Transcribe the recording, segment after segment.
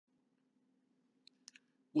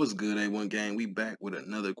What's good, A1 gang? We back with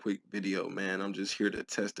another quick video, man. I'm just here to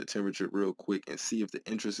test the temperature real quick and see if the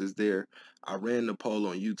interest is there. I ran the poll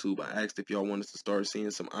on YouTube. I asked if y'all want us to start seeing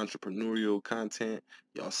some entrepreneurial content.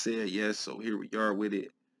 Y'all said yes, so here we are with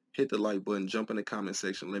it. Hit the like button, jump in the comment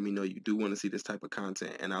section. Let me know you do want to see this type of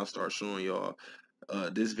content, and I'll start showing y'all.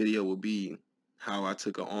 This video will be how I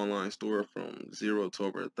took an online store from zero to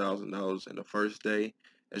over $1,000 in the first day.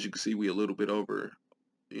 As you can see, we a little bit over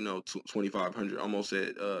 2,500, almost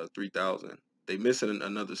at 3,000. They missing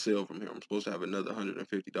another sale from here. I'm supposed to have another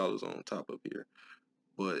 $150 on top of here,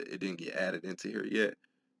 but it didn't get added into here yet.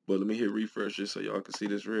 But let me hit refresh just so y'all can see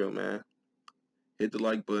this real, man. Hit the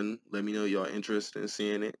like button. Let me know y'all interested in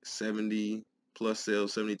seeing it. 70 plus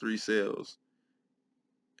sales, 73 sales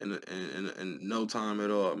in no time at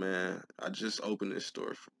all, man. I just opened this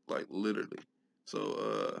store, like literally.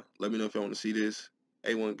 So let me know if y'all want to see this.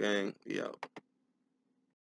 A1 gang, we out.